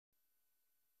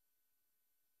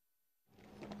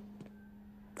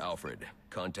Alfred,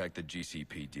 contact the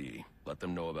GCPD. Let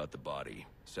them know about the body.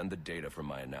 Send the data from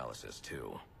my analysis,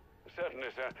 too. Certainly,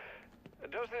 sir.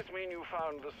 Does this mean you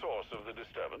found the source of the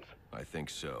disturbance? I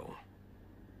think so.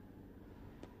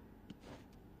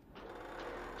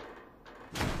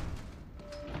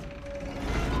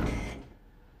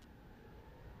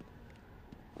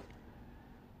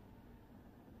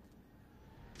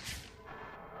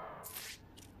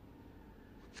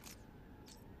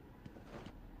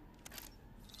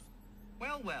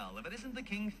 Well, if it isn't the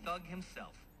King Thug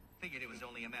himself. Figured it was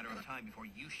only a matter of time before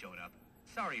you showed up.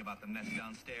 Sorry about the mess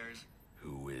downstairs.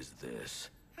 Who is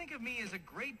this? Think of me as a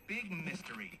great big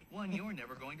mystery, one you're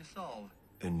never going to solve.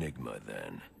 Enigma,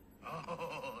 then.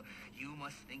 Oh, you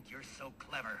must think you're so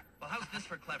clever. Well, how's this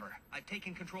for clever? I've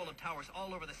taken control of towers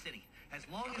all over the city. As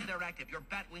long as they're active, your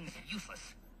Batwing's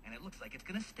useless. And it looks like it's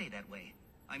gonna stay that way.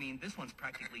 I mean, this one's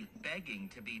practically begging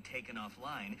to be taken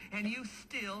offline, and you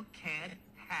still can't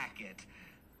hack it.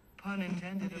 Pun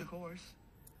intended, of course.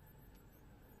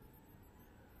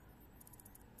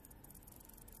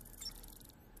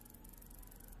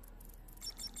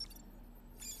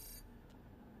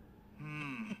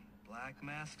 Black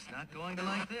Mask's not going to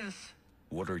like this.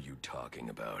 What are you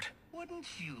talking about? Wouldn't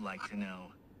you like to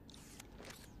know?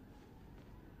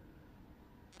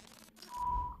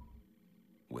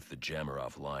 With the jammer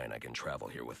offline, I can travel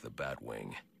here with the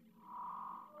Batwing.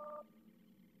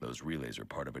 Those relays are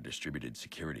part of a distributed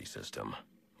security system.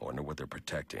 I wonder what they're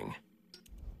protecting.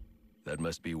 That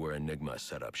must be where Enigma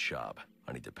set up shop.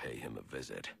 I need to pay him a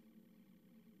visit.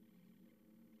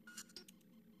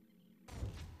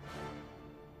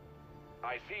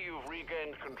 I see you've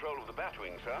regained control of the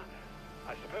Batwing, sir.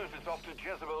 I suppose it's off to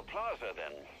Jezebel Plaza,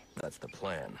 then. That's the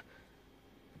plan.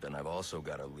 Then I've also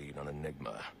got a lead on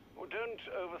Enigma. Well, don't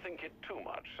overthink it too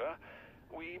much, sir.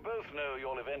 We both know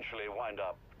you'll eventually wind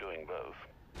up doing both.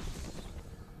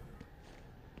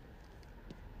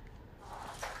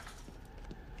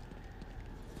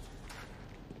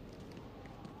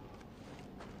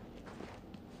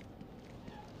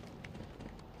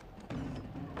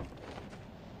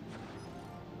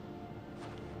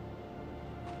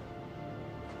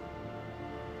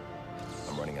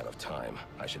 I'm running out of time.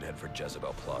 I should head for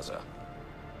Jezebel Plaza.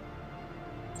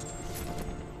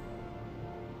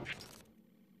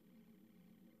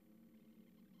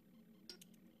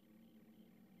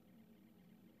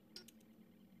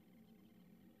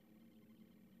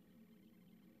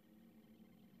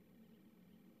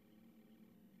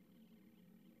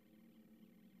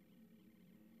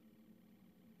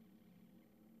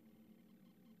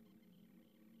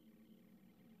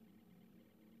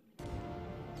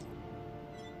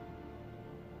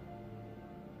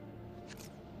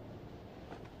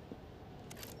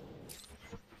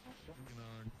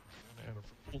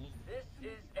 This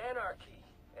is Anarchy,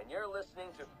 and you're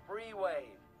listening to Free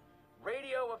Wave,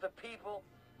 radio of the people,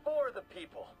 for the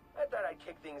people. I thought I'd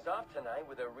kick things off tonight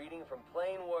with a reading from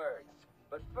Plain Words.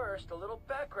 But first, a little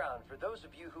background for those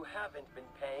of you who haven't been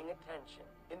paying attention.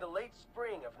 In the late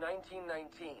spring of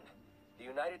 1919, the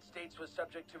United States was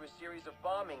subject to a series of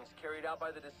bombings carried out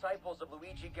by the disciples of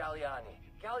Luigi Galliani.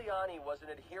 Galliani was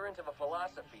an adherent of a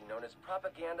philosophy known as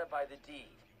propaganda by the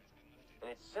deed. In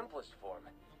its simplest form,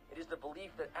 it is the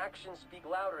belief that actions speak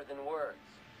louder than words,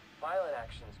 violent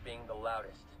actions being the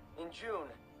loudest. In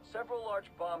June, several large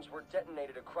bombs were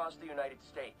detonated across the United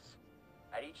States.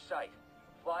 At each site,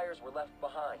 flyers were left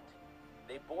behind.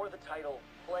 They bore the title,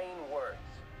 Plain Words.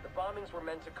 The bombings were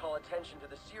meant to call attention to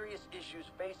the serious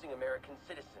issues facing American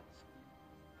citizens.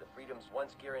 The freedoms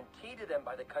once guaranteed to them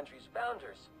by the country's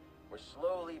founders were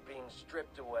slowly being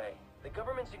stripped away. The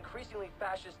government's increasingly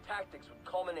fascist tactics would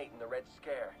culminate in the Red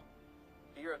Scare.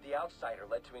 Fear of the outsider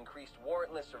led to increased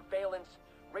warrantless surveillance,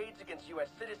 raids against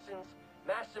U.S. citizens,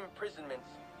 mass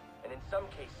imprisonments, and in some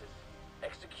cases,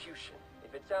 execution.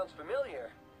 If it sounds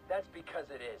familiar, that's because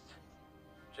it is.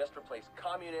 Just replace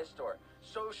communist or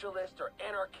socialist or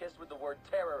anarchist with the word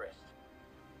terrorist.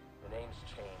 The names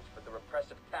change, but the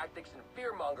repressive tactics and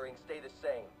fear-mongering stay the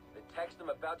same. The text I'm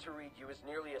about to read you is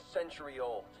nearly a century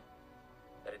old.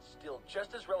 That it's still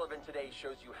just as relevant today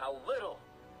shows you how little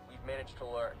we've managed to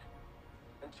learn.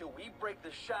 Until we break the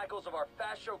shackles of our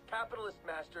fascio-capitalist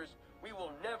masters, we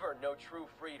will never know true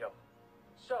freedom.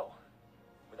 So,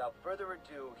 without further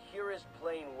ado, here is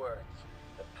Plain Words.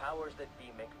 The powers that be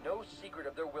make no secret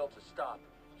of their will to stop,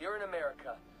 here in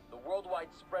America, the worldwide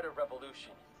spread of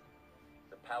revolution.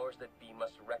 The powers that be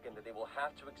must reckon that they will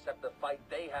have to accept the fight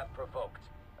they have provoked.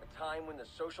 A time when the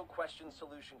social question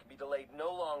solution can be delayed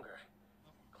no longer.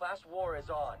 Class war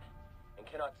is on, and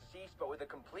cannot cease but with a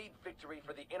complete victory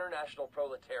for the international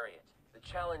proletariat. The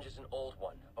challenge is an old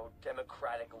one, O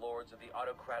democratic lords of the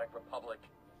autocratic republic.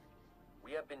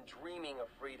 We have been dreaming of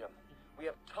freedom. We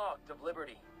have talked of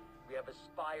liberty. We have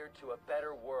aspired to a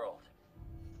better world.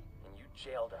 And you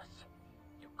jailed us.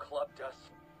 You clubbed us.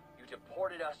 You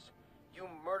deported us. You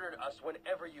murdered us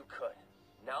whenever you could.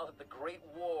 Now that the Great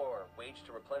War, waged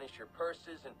to replenish your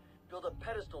purses and build a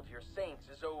pedestal to your saints,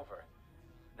 is over,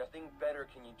 nothing better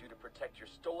can you do to protect your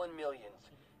stolen millions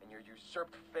and your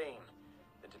usurped fame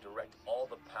than to direct all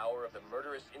the power of the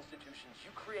murderous institutions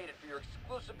you created for your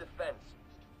exclusive defense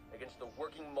against the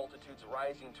working multitudes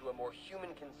rising to a more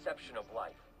human conception of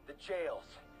life. The jails,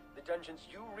 the dungeons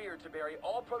you reared to bury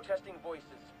all protesting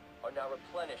voices, are now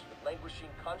replenished with languishing,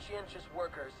 conscientious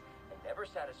workers, and never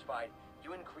satisfied,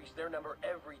 you increase their number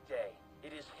every day.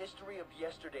 It is history of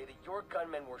yesterday that your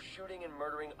gunmen were shooting and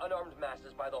murdering unarmed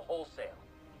masses by the wholesale.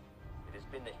 It has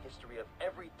been the history of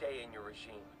every day in your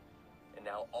regime. And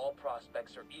now all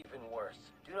prospects are even worse.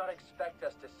 Do not expect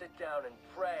us to sit down and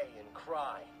pray and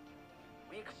cry.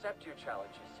 We accept your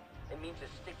challenges and mean to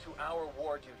stick to our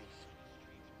war duties.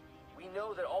 We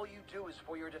know that all you do is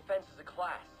for your defense as a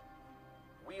class.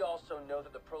 We also know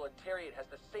that the proletariat has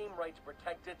the same right to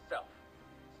protect itself.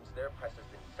 Since their press has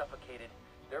been suffocated,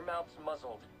 their mouths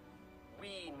muzzled,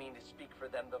 we mean to speak for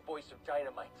them the voice of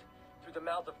dynamite, through the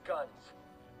mouth of guns.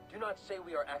 Do not say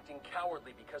we are acting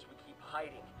cowardly because we keep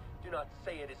hiding. Do not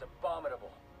say it is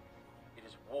abominable. It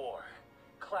is war,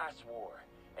 class war,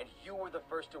 and you were the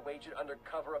first to wage it under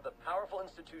cover of the powerful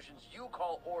institutions you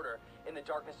call order in the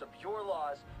darkness of your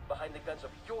laws behind the guns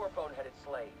of your boneheaded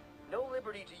slave. No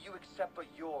liberty do you accept but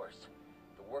yours.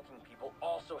 The working people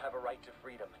also have a right to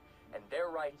freedom, and their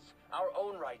rights, our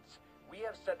own rights, we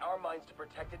have set our minds to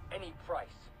protect at any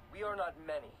price. We are not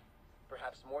many,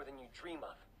 perhaps more than you dream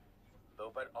of,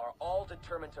 though, but are all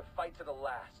determined to fight to the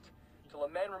last, till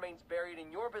a man remains buried in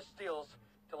your Bastilles,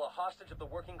 till a hostage of the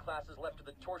working class is left to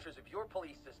the tortures of your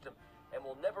police system, and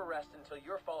will never rest until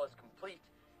your fall is complete,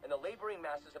 and the laboring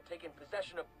masses have taken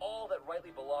possession of all that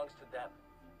rightly belongs to them.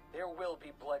 There will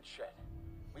be bloodshed.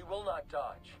 We will not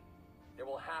dodge. There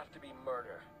will have to be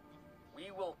murder.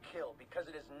 We will kill because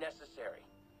it is necessary.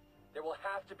 There will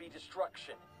have to be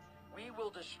destruction. We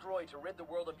will destroy to rid the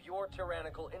world of your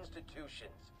tyrannical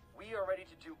institutions. We are ready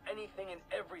to do anything and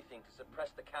everything to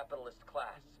suppress the capitalist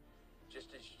class,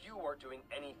 just as you are doing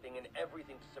anything and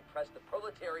everything to suppress the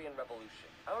proletarian revolution.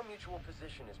 Our mutual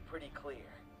position is pretty clear.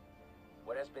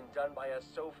 What has been done by us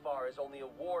so far is only a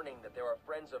warning that there are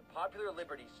friends of popular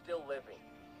liberty still living.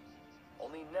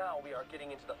 Only now we are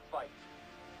getting into the fight.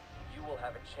 You will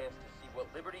have a chance to see what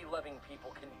liberty-loving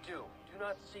people can do. Do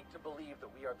not seek to believe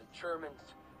that we are the Germans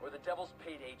or the devil's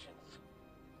paid agents.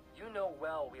 You know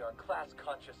well we are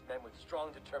class-conscious men with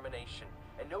strong determination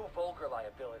and no vulgar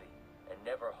liability, and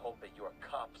never hope that your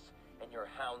cops and your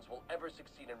hounds will ever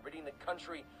succeed in ridding the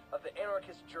country of the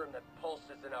anarchist germ that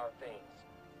pulses in our veins.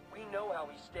 We know how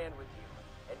we stand with you,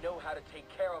 and know how to take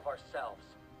care of ourselves.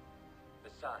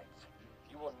 Besides,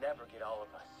 you will never get all of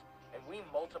us, and we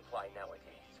multiply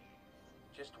nowadays.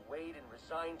 Just wait and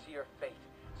resign to your fate,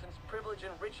 since privilege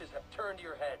and riches have turned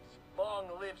your heads. Long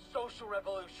live social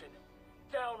revolution!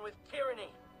 Down with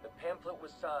tyranny! The pamphlet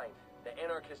was signed, the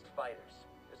anarchist fighters.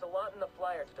 There's a lot in the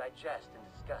flyer to digest and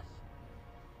discuss.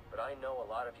 But I know a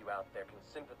lot of you out there can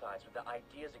sympathize with the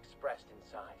ideas expressed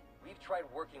inside. We've tried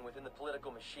working within the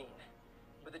political machine,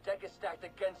 but the deck is stacked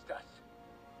against us.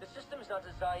 The system is not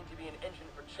designed to be an engine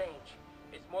for change.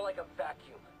 It's more like a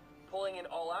vacuum, pulling in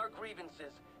all our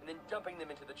grievances and then dumping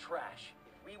them into the trash.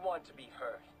 If we want to be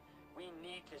heard, we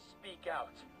need to speak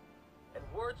out. And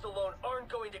words alone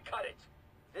aren't going to cut it.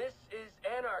 This is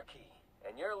Anarchy,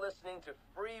 and you're listening to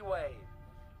Free Wave,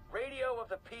 radio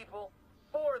of the people,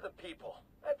 for the people.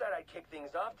 I thought I'd kick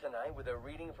things off tonight with a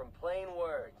reading from Plain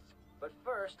Words. But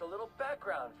first, a little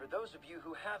background for those of you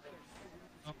who haven't.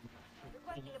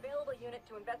 Requesting available unit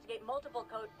to investigate multiple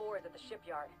code 4s at the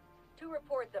shipyard. 2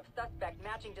 reports of suspect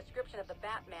matching description of the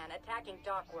Batman attacking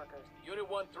dock workers. Unit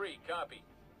 1-3, copy.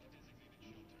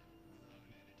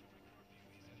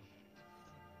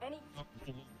 Any...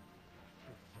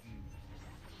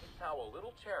 How a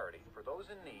little charity for those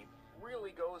in need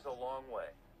really goes a long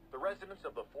way. The residents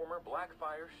of the former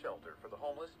Blackfire shelter for the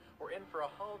homeless were in for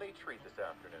a holiday treat this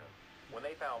afternoon when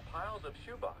they found piles of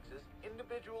shoeboxes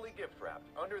individually gift-wrapped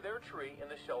under their tree in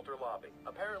the shelter lobby.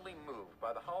 Apparently moved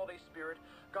by the holiday spirit,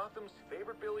 Gotham's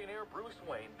favorite billionaire Bruce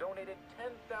Wayne donated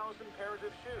 10,000 pairs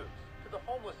of shoes to the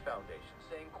Homeless Foundation,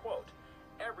 saying, quote,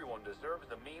 "Everyone deserves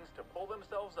the means to pull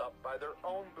themselves up by their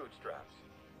own bootstraps."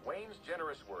 Wayne's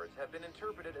generous words have been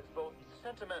interpreted as both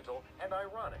sentimental and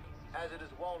ironic, as it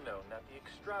is well known that the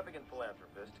extravagant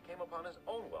philanthropist came upon his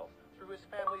own wealth through his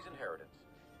family's inheritance.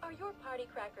 Are your party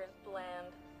crackers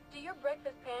bland? Do your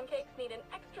breakfast pancakes need an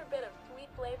extra bit of sweet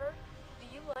flavor? Do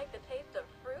you like the taste of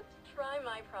fruit? Try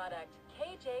my product,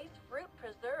 KJ's Fruit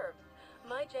Preserves.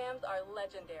 My jams are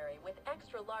legendary with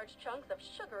extra large chunks of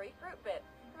sugary fruit bits.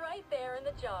 Right there in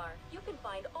the jar. You can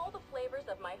find all the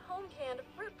flavors of my home-canned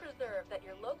fruit preserves at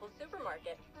your local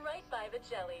supermarket, right by the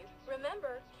jellies.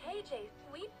 Remember, KJ's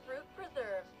Sweet Fruit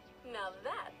Preserves. Now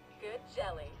that's good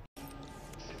jelly.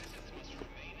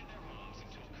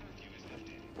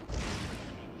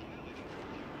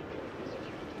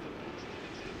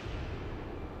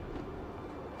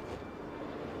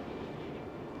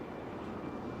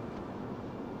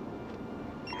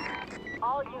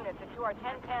 All units at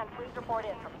 2R1010, please report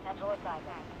in for potential assignment.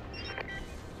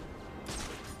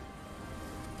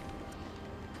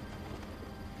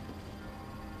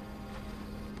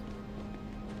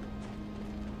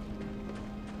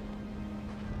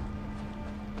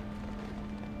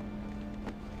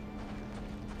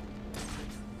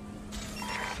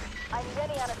 I need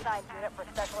any unassigned unit for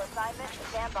special assignment.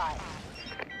 Stand by.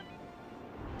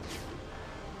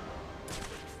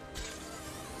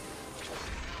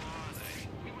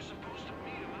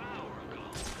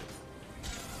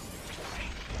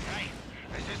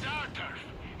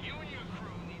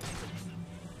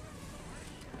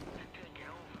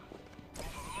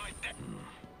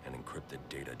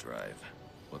 Data drive.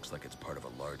 Looks like it's part of a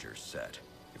larger set.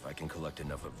 If I can collect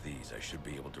enough of these, I should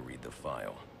be able to read the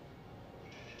file.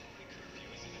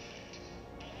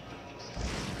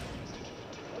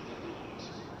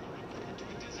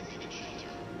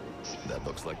 That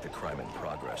looks like the crime in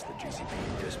progress the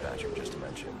GCPD dispatcher just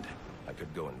mentioned. I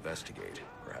could go investigate,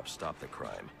 perhaps stop the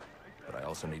crime, but I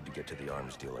also need to get to the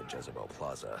arms deal at Jezebel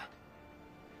Plaza.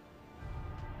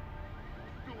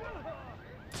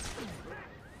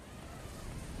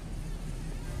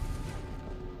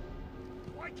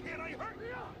 Why can't I hurt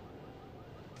you?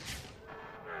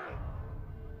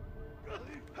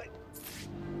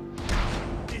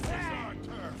 This is our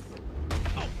turf.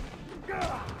 Oh.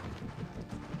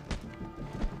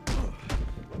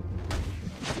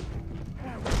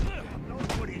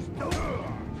 Nobody's doing.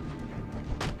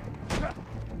 If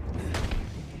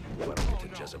I don't get to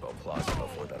Jezebel Plaza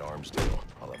before that arms deal,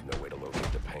 I'll have no way to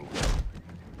locate the Penguin.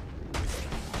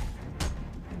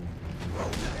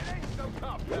 It ain't so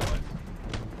tough, villain.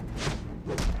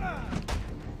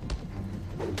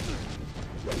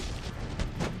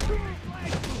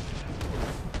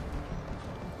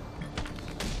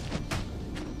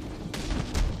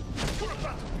 You're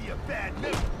about to be a bad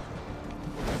nigga.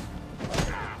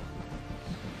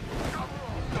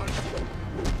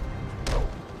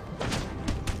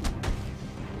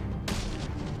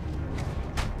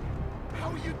 How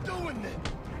are you doing this?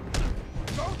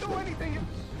 Don't do anything.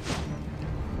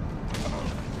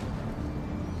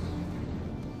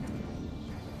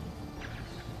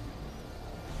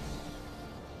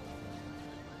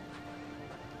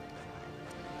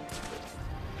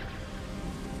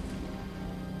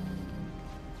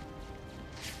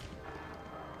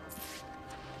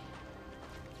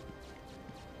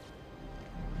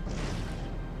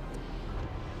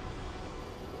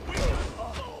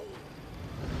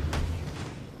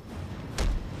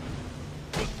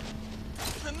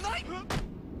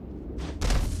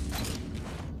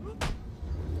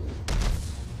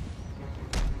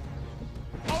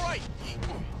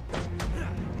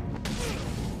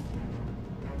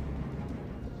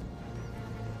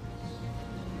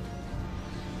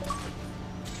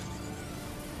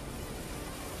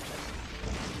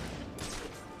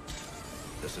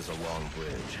 This is a long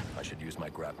bridge. I should use my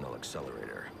grapnel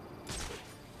accelerator.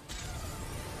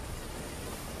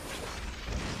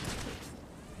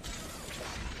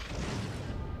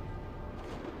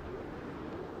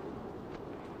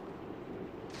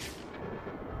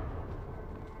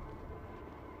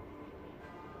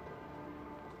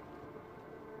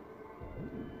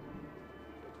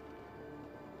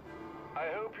 I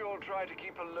hope you'll try to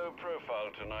keep a low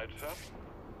profile tonight, sir.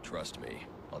 Trust me,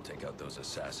 I'll take out those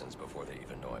assassins before they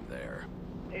even know I'm there.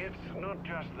 It's not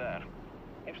just that.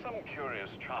 If some curious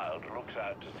child looks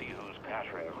out to see who's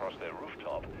pattering across their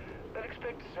rooftop, they'll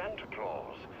expect Santa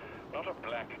Claus, not a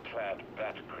black-clad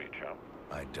bat creature.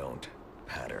 I don't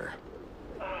patter.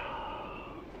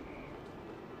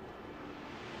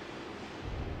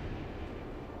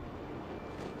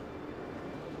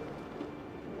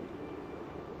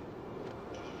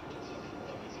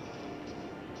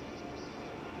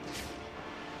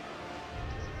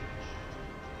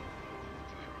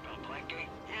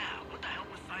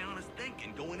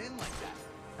 Going in like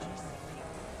that.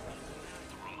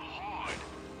 Hard.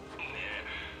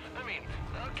 Yeah. I mean,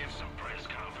 I'll give some press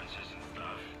conferences and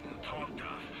stuff. Talk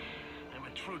tough.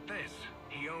 truth is,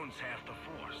 he owns half the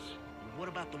force. What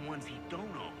about the ones he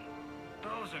don't own?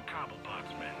 Those are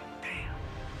Cobblepot's men. Damn.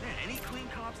 Man, any clean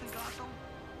cops in Gotham?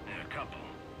 Yeah, a couple.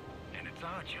 And it's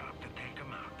our job to take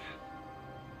them out.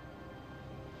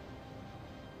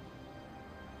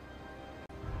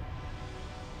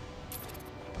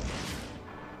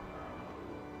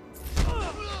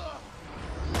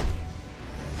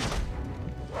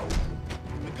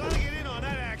 We're gonna get in on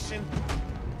that action.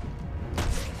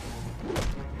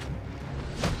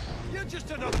 You're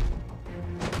just another...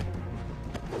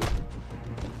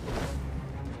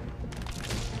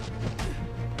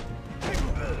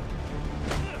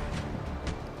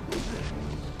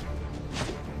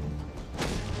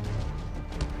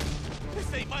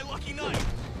 This ain't my lucky night!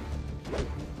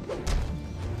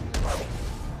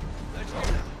 Let's get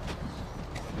out.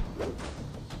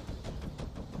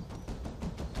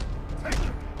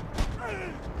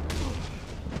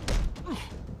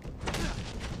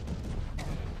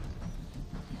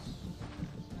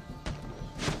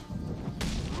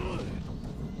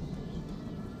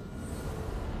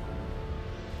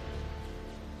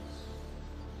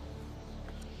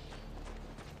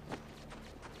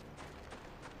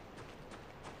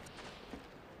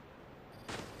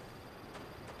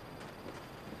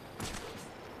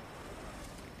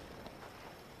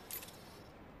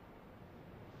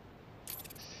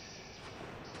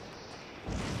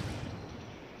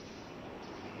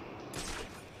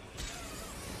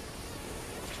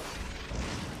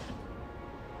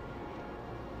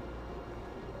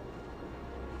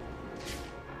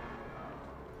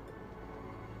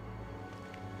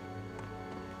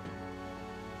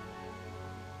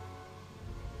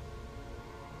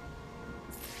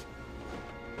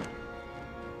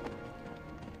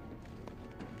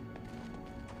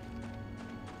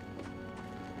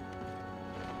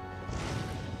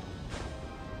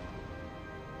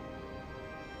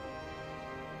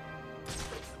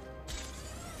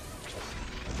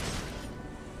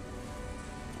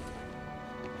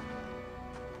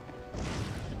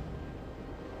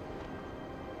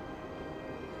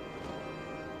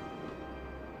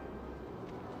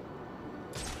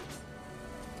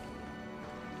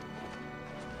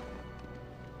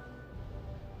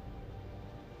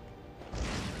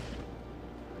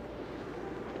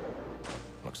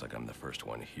 Looks like I'm the first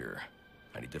one here.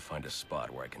 I need to find a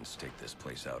spot where I can stake this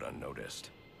place out unnoticed.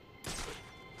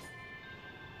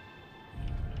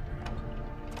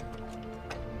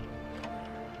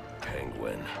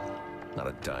 Penguin. Not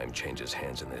a dime changes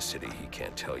hands in this city he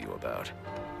can't tell you about.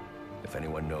 If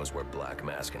anyone knows where Black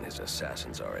Mask and his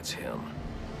assassins are, it's him.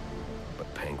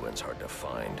 But Penguin's hard to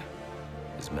find.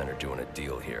 His men are doing a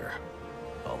deal here.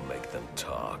 I'll make them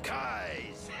talk.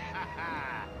 Guys!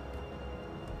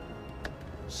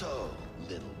 So,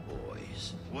 little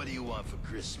boys, what do you want for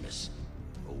Christmas?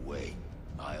 Oh wait,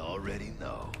 I already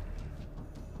know.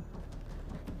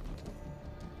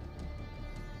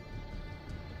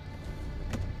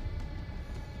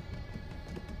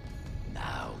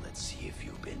 Now let's see if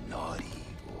you've been naughty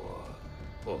or...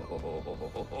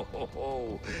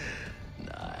 Oh,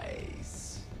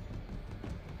 nice.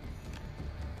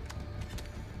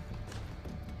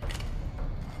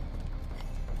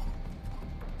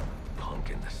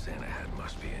 Pumpkin the Santa hat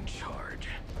must be in charge.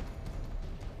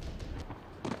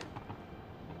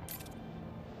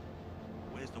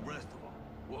 Where's the rest of them?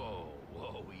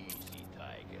 Whoa, easy,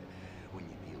 Tiger. When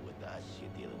you deal with us,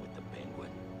 you're dealing with the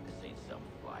Penguin. This ain't some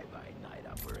fly-by-night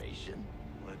operation.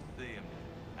 Let's see him.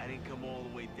 I didn't come all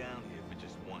the way down here for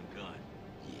just one gun.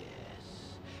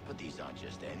 Yes, but these aren't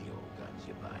just any old guns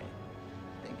you're buying.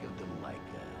 Think of them like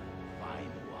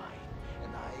fine wine,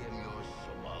 and I am your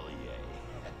sommelier.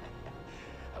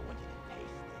 I want you to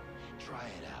taste it, try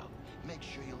it out, make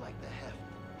sure you like the heft,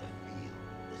 the feel,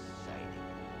 the sighting,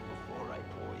 before I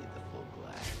pour you the full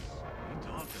glass. What are you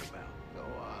talking about? Go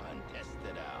on, test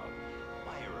it out.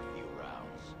 Fire a few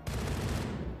rounds.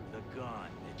 The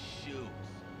gun, it shoots.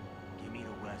 Give me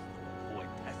the rest of it before I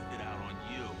test it out on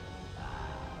you.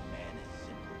 Ah, man, it's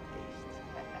simple taste.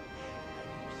 I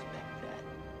can respect that.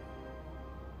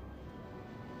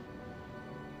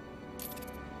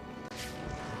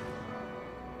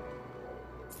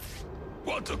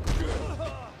 What the...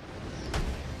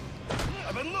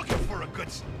 I've been looking for a good...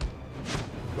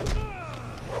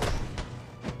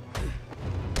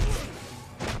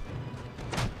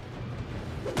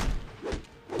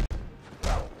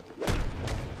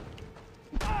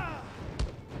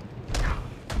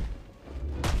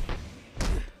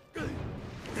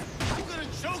 I'm gonna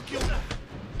choke you!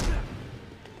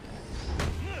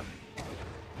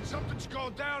 Something's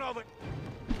going down over...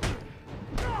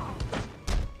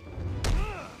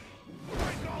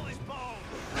 Break all his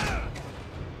bones!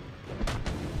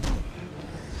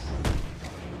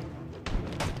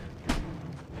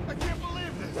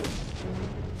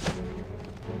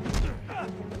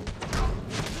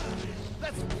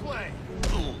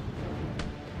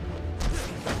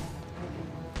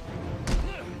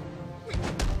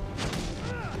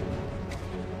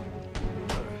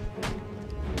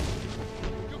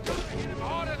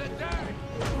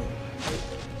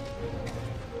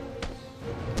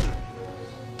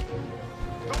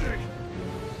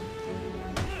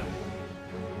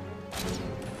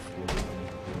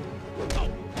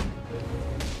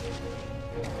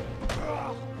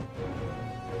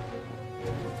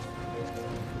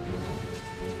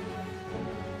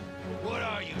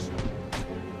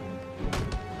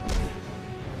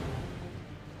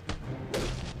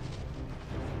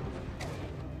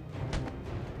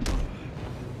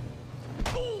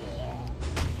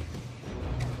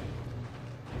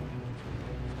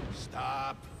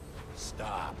 Stop.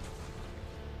 Stop.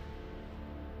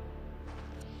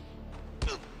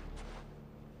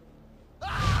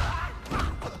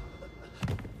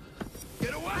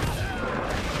 Get away!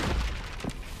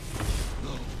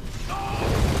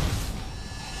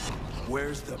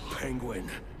 Where's the Penguin?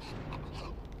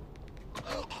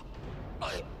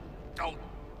 I don't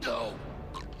know.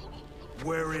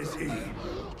 Where is he?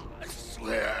 I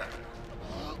swear.